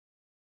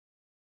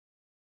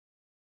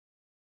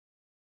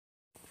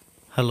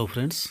Hello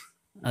friends,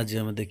 आज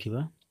आम देखा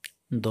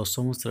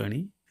दशम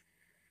श्रेणी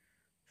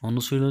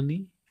अनुशीलनी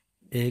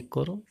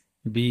एकर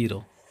बीर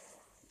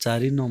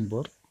 4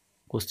 नंबर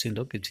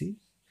क्वेश्चन किसी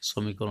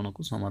समीकरण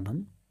को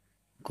समाधान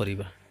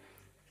करवा।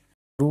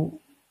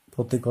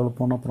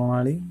 प्रतिकल्पन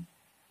प्रणाली,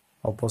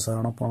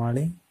 अपसारण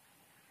प्रणाली,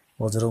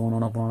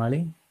 वज्रगणन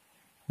प्रणाली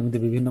एमती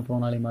विभिन्न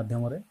प्रणाली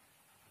माध्यम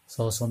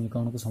सह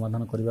समीकरण को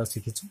समाधान करने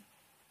शिखीचु।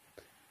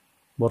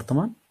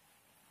 वर्तमान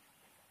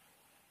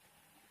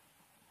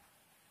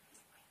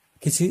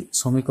किसी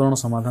समीकरण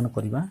समाधान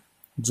करवा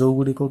जो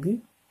गुड़िक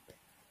कि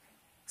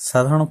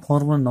साधारण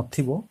फॉर्म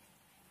नथिबो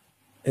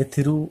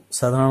एथिरु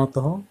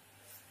साधारणतः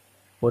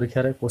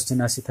परीक्षा रे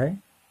क्वेश्चन आसी थाए।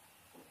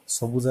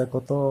 सबु जाक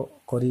तो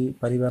करि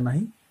परिबा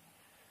नाही,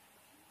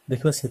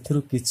 देखिबा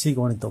सेथिरु किछि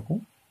गणित को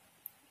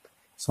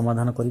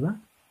समाधान करवा।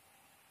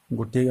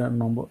 गोटे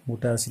नंबर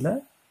गोटे आसिला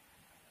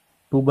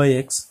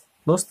 2/x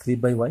 +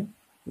 3/y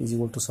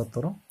 =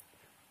 17,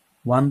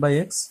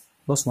 1/x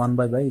 +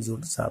 1/y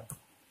 = 7।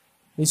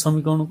 ये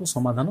समीकरण को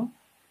समाधान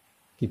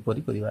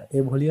किपरि करिवा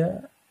ए भलिया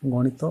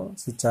गणित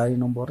से 4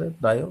 नंबर रे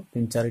प्राय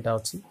 3-4टा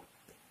अछि।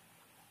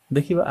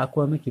 देखिबा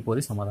आको हमें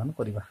किपरि समाधान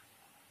करिवा।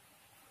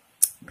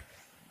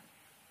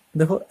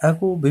 देखो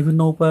आको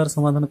विभिन्न उपाय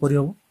समाधान करि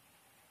हबो।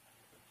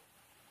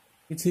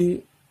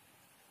 किछि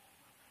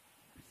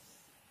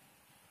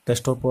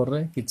टेस्ट पेपर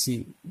रे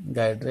किछि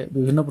गाइड रे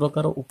विभिन्न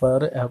प्रकार उपाय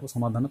रे आको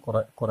समाधान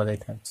करा जाय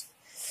थाय।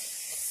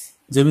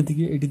 जेमिति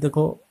कि एठी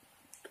देखो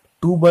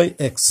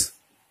 2/x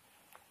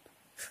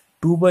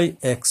 + 3/y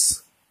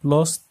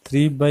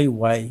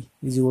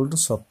 =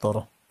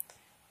 17।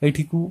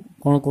 एठी को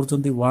कोन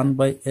करचंती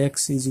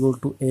 1/x =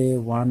 a,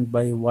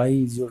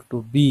 1/y =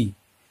 b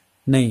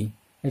नहीं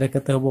एटा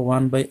केते हबो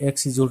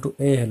 1/x =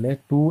 a हेले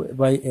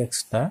 2/x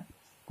टा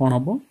कोन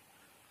हबो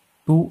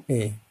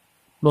 2a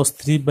 +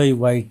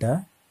 3/y टा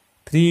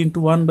 3 *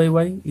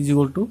 1/y =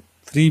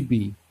 3b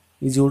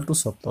 =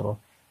 17।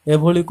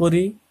 एभली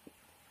करी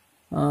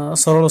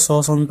सरल सह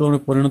समीकरण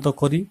परिणत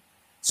करी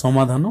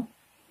समाधान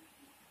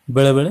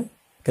बेले बेले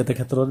केते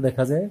क्षेत्र रे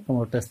देखा जाए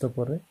तुम टेस्ट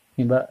पेपर रे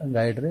किबा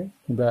गाइड रे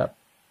किबा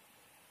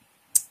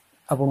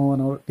आपण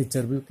मन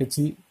टीचर भी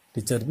किछि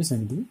टीचर भी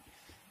सेमती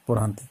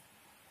पढांते।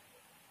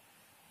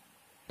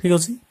 ठीक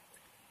अछि,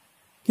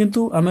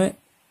 किंतु आमे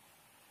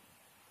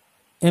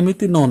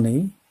एमिति न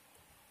नहीं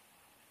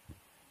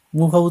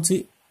मु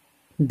भाबुची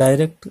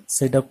डायरेक्ट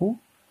सेटा को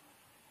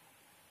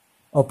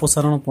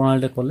अपसारण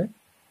प्रणाली कले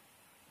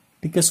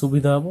टिके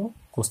सुविधा हबो।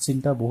 क्वेश्चन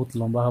टा बहुत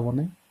लंबा हबो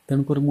नै,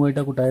 तेन कर मु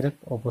एटा को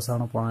डायरेक्ट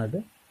अपसारण प्रणाली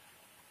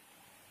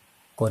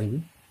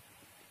करी।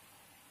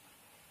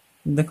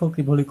 देखो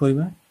कि भली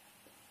करबा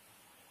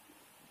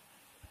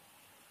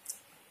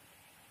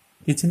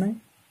किछि नै,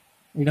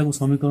 एटा को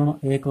समीकरण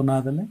 1 ना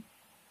देले,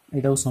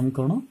 एटा को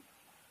समीकरण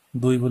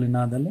 2 बोली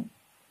ना देले।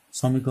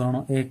 समीकरण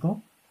 1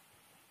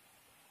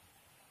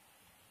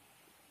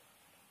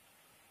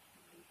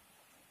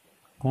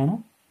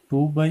 कोन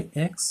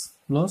 2/x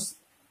 +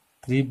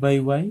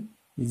 3/y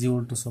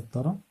 =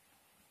 17।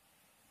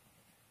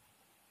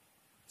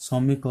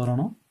 समीकरण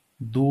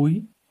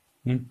 2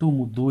 इंटू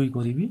मु 2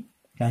 करी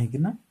कहीं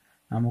ना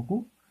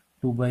आमको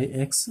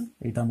 2/x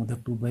एटा मध्य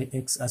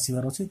 2/x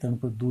आसीबार अछि, तेन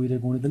पर 2 रे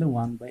गुणी देले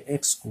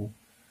 1/x को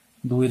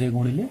 2 रे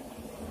गुणिले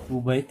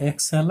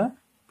 2/x हला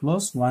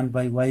प्लस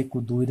 1/y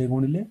को 2 रे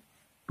गुणिले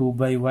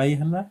 2/y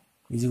हला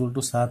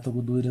 = 7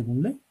 को 2 रे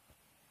गुणिले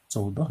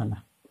 14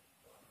 हला।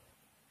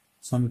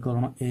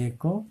 समीकरण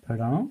 1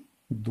 फेडाण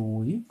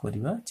 2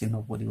 करिवा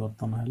चिन्ह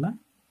परिवर्तन हला।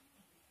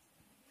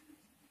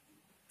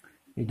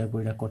 एटा को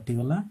एटा कटि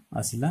गला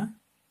आसिला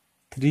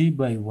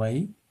 3/y -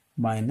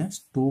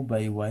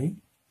 2/y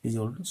 =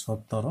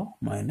 17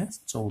 -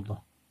 14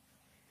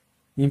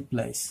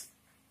 implies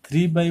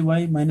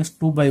 3/y -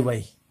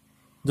 2/y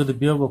जदि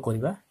वियोग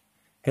करबा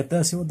केते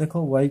आसीबो। देखो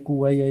y को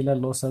y आइला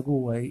लसा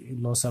को y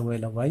लसा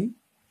आइला y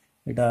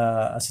एटा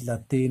आसिला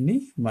 3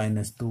 -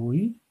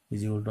 2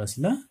 =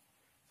 आसिला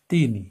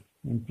 3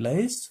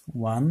 implies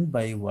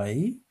 1/y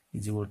 =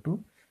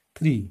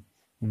 3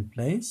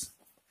 implies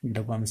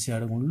एटा को हम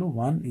सियाड गुणलो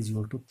 1 =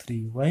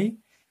 3y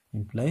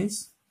implies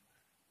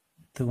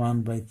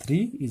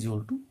 1/3 =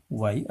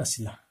 y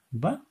आसिला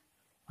बा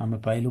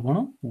हमें पाइलु कोन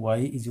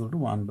y =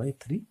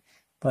 1/3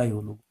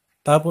 पाइलु।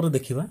 तापर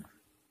देखिबा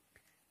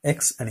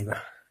x आनिबा।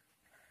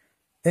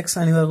 x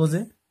आनिबा को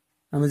जे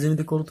हम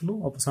जेमिति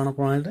करथलु अपसारण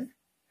प्रणाली रे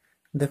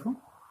देखो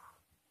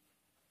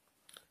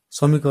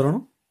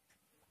समीकरण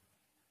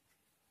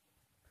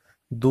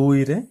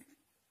 2 रे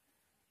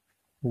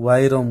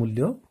y रो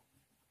मूल्य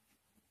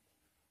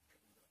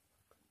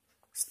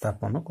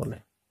स्थापन कले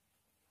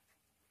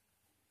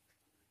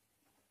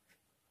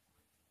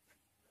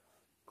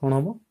कौन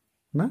हम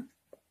ना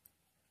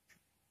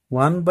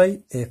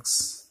 1/x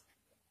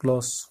 +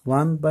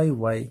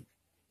 1/y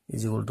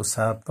 =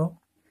 7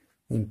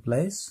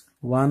 implies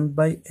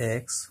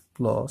 1/x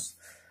 +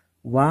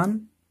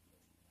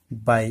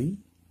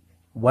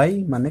 1/y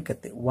माने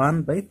केते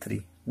 1/3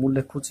 मु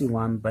लिखुची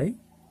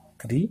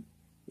 1/3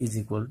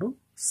 =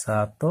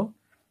 7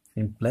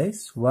 implies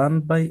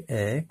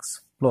 1/x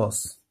प्लस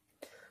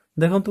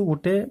देखंतु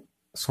गोटे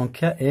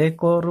संख्या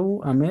 1 रु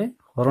आमे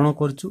हरण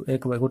करछु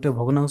 1 बाय गोटे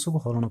भग्नांश को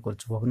हरण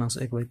करछु भग्नांश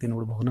 1 बाय 3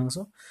 गोटे भग्नांश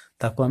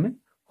ताको आमे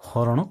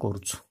हरण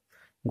करछु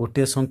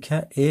गोटे संख्या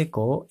 1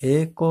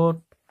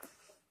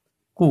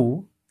 को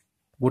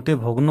गोटे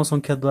भग्न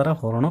संख्या द्वारा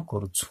हरण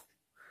करछु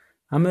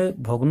आमे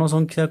भग्न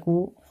संख्या को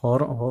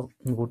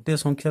गोटे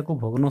संख्या को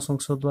भग्न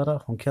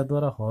संख्या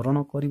द्वारा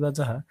हरण करिबा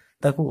जहा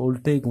ताको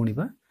उल्टे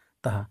गुणिबा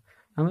ताहा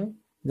आमे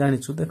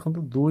जानिछु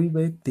देखंतु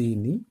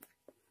 2/3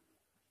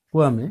 को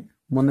आमे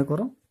मने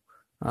करो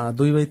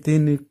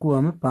 2/3 को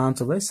आमे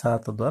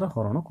 5/7 द्वारा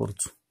हरण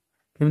करछु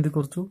केमिति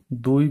करछु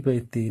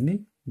 2/3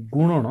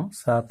 गुणन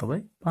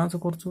 7/5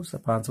 करछु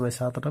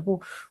 5/7 टा को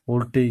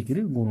उल्टे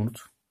किरी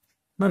गुणुछु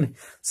माने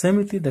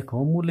सेमिति देखो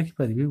मु लिखि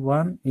परिबी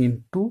 1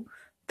 into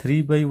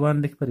 3/1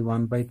 लिखि परिबी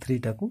 1/3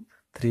 टा को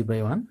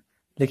 3/1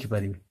 लिखि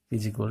परिबी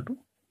is equal to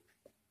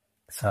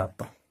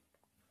 7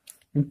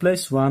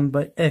 implies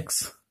 1/x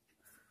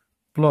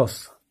plus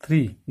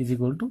 3 is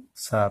equal to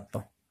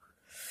 7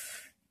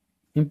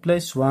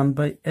 implies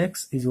 1/x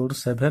is equal to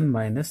 7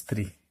 minus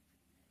 3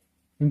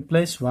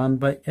 implies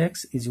 1/x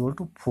is equal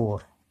to 4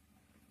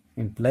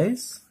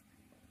 implies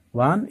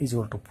 1 is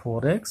equal to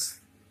 4x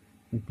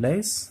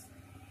implies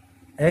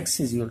x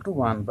is equal to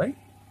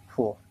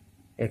 1/4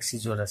 x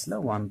is equal to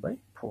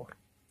 1/4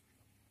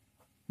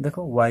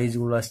 देखो y is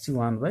equal to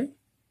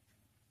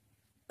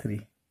 1/3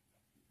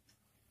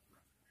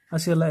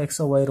 आसीगला x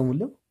और y रो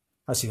मूल्य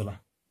आसीगला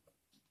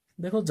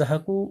देखो जहा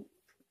को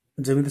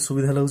जेमिति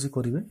सुविधा लागुची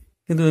करिवे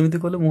किंतु एमिति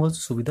कले मु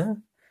सुविधा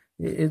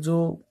ए जो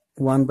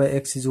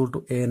 1/x is equal to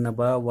a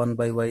नबा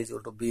 1/y is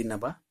equal to b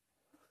नबा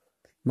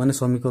माने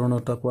समीकरण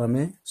को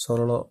आमे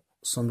सरल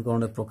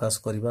समीकरण प्रकाश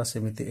करिबा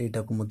सेमिति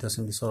एटा को मध्य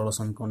सेमिति सरल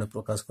समीकरण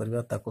प्रकाश करिबा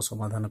ताको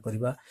समाधान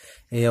करिबा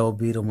a और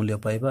b रो मूल्य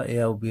पाइबा a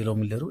और b रो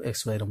मूल्य रु x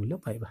y रो मूल्य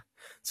पाइबा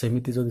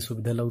सेमिति जदि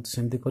सुविधा लागुची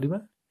सेमिति करिबा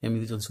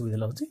एमिति जदि सुविधा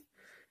लागुची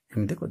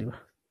एमिति करिबा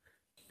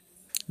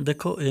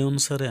देखो ए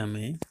अनुसार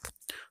आमे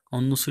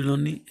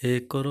अनुशीलनी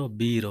 1 रो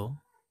b रो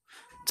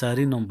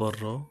 4 नंबर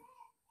रो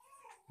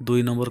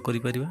 2 नंबर करि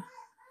परिबा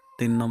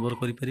 3 नंबर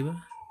करि परिबा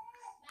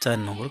 4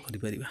 नंबर करि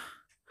परिबा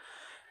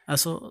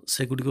आसो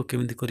से गुडी को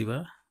केमिति करिबा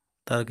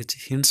तार किछि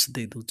हिंट्स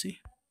दे दोची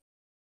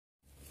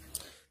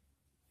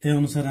ए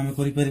अनुसार हम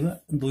करि परिबा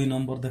 2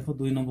 नंबर देखो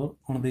 2 नंबर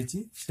कोन देछि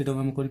सेटा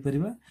हम करि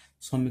परिबा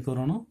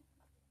समीकरण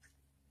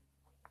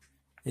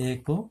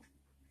 1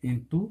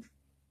 into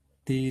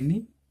 3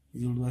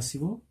 जोडु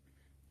आसीबो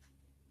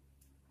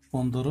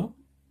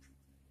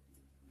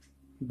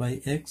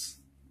 15/x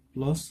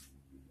plus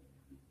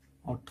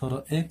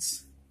 18x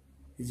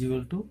is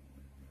equal to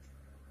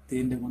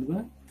 3 रे गुणिबा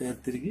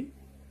 33 की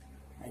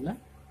आइला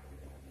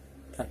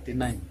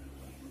 39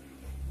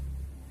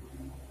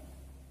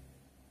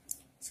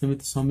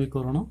 सेमिति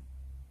समीकरण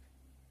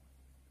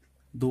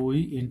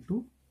 2 into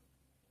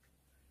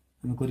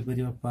हम करि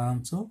परिबा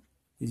 5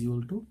 is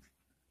equal to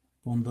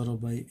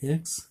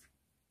 15/x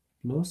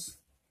plus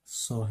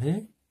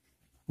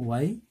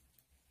 100y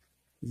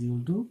is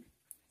equal to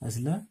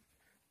आसिला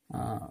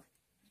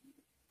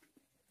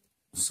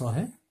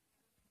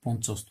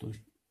 175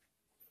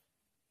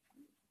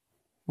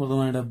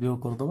 वर्तमान एटा वियोग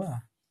कर दबा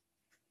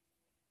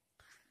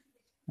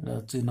एटा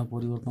चिन्ह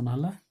परिवर्तन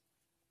हला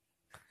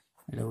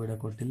एटा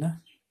कटिला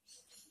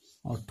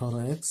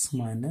 18x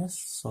minus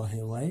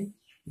 100y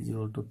is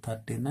equal to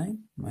 39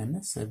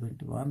 minus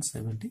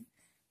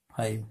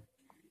 7175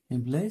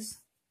 implies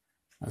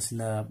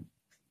आसिला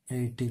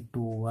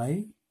 82y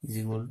is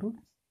equal to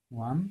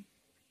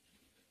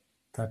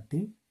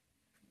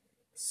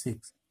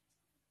 136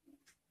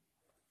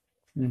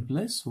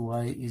 implies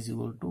y is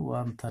equal to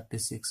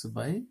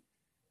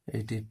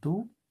 136/82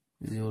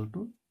 is equal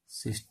to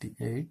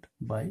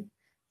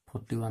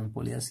 68/41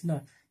 पळि आसिला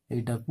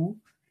एटा को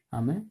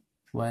हमें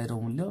y रो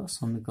मूल्य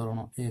समीकरण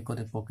 1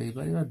 रे पकई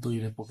परिबा 2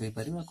 रे पकई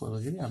परिबा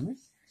करगिरी हमें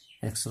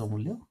x रो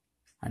मूल्य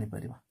आनी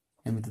परिबा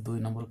एमिति 2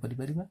 नंबर करि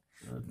परिबा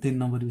 3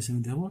 नंबर भी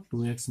सेमिति हो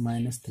 2x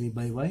minus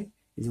 3/y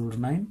is equal to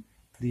 9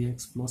 3x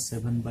plus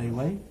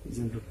 7/y is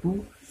equal to 2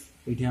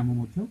 एठी हम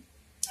मथो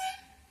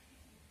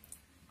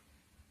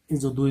ए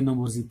जो 2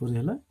 नंबर जी पर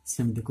हला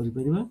सेमिति करि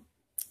परिबा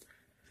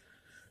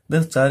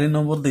देख 4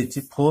 नंबर देछि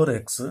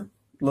 4x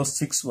plus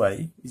 6y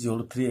is equal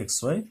to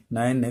 3xy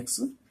 9x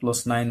plus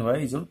 9y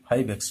is equal to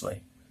 5xy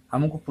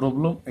हमको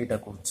प्रॉब्लम एटा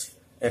करछि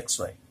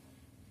xy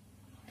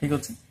ठीक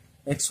अछि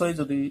xy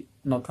जदि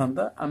न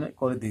थांदा हमें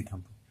कर दै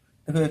थांतो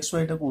देखो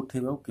xy टा को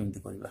उठेबा केमिति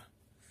करबा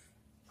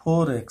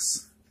 4x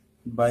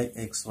by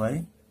xy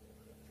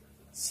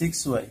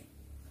 6y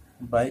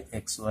by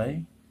xy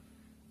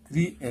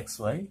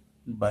 3xy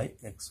by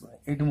xy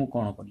एठी मु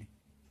कोन कली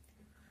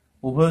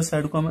उभय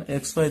साइड को हम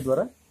xy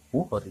द्वारा मु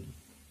हरिली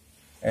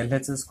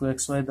LHS को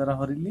xy द्वारा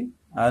हरिली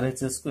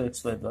RHS को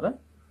xy द्वारा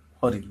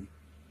हरिली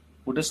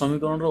गोटे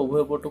समीकरण रो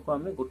उभय पट को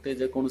हम गोटे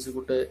जे कोनसी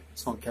गोटे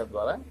संख्या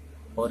द्वारा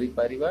हरि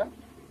परिबा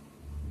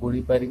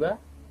गुणी परिबा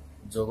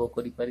जोग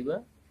करि परिबा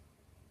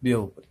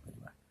वियोग करि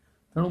परिबा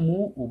तनो मु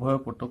उभय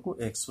पट को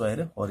xy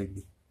रे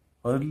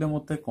हरिले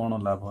मते कोन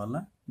लाभ होला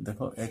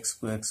देखो x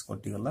को x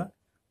कटि गला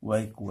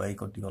y को y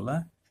कटि गला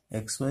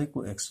xy को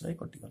xy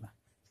कटि गला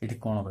ये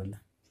कौन रहा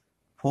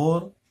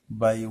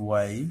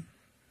 4/y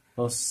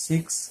plus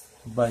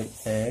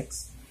 6/x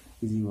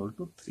is equal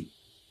to 3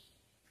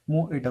 मु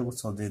एटा को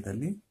सजे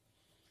देली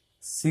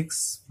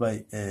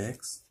 6/x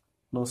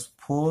plus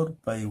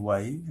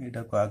 4/y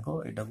एटा को आगो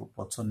एटा को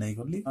पछ नै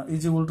गली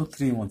is equal to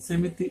 3 मत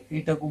सेमिति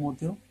एटा को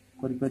मध्य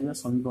करि परिया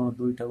समीकरण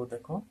दुईटा को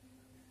देखो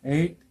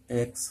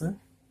 8x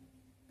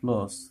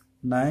plus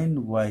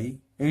 9y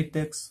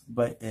 8x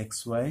by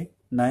xy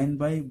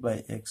 9y by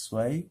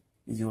xy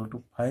is equal to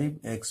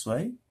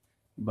 5xy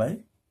by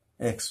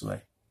xy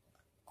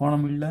कौन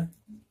मिलला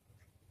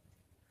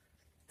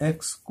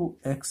x को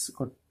x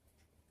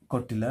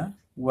कटिला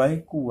y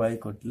को y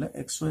कटिला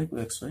xy को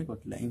xy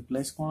कटिला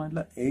implies कौन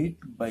हैला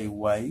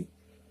 8/y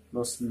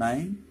plus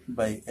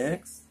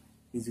 9/x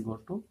is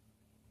equal to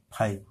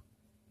 5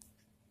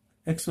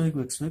 xy को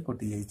xy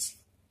कटि जाइछि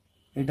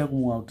एटा को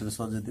मु आउट रे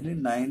सजे दिली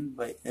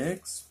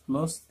 9/x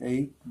plus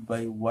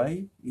 8/y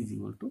is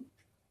equal to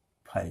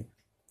 5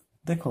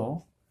 देखो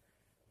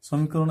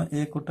समीकरण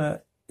 1 टा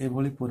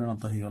एभली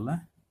परिणत हो गला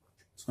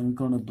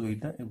समीकरण 2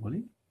 टा एभली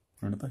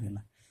परिणत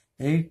होला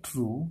 8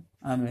 रु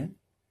आमे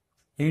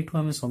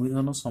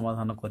संविधान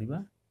समाधान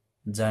करिबा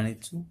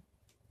जानिछु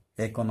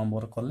 1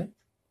 नंबर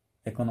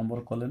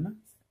कले ना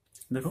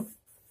देखो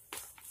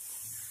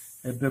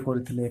एबे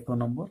करिथिले 1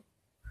 number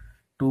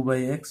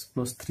 2/x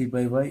plus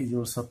 3/y is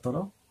equal 17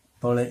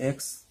 तळे x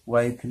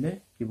y थिले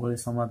किभली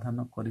समाधान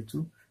करिछु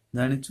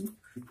जानिछु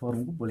फॉर्म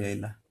को बळी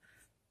आइला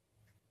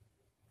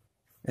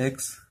x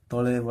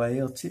तळे y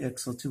अछि x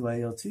अछि y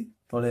अछि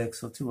तळे x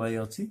अछि y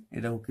अछि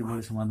एटा को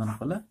किभली समाधान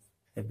कला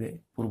एबे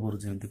पूर्वरु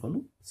जेमति कलु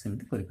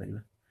सेमति करि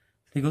परिबा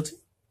ठीक अछि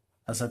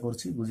आशा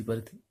करछि बुझी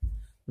पारिथि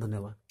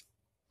धन्यवाद।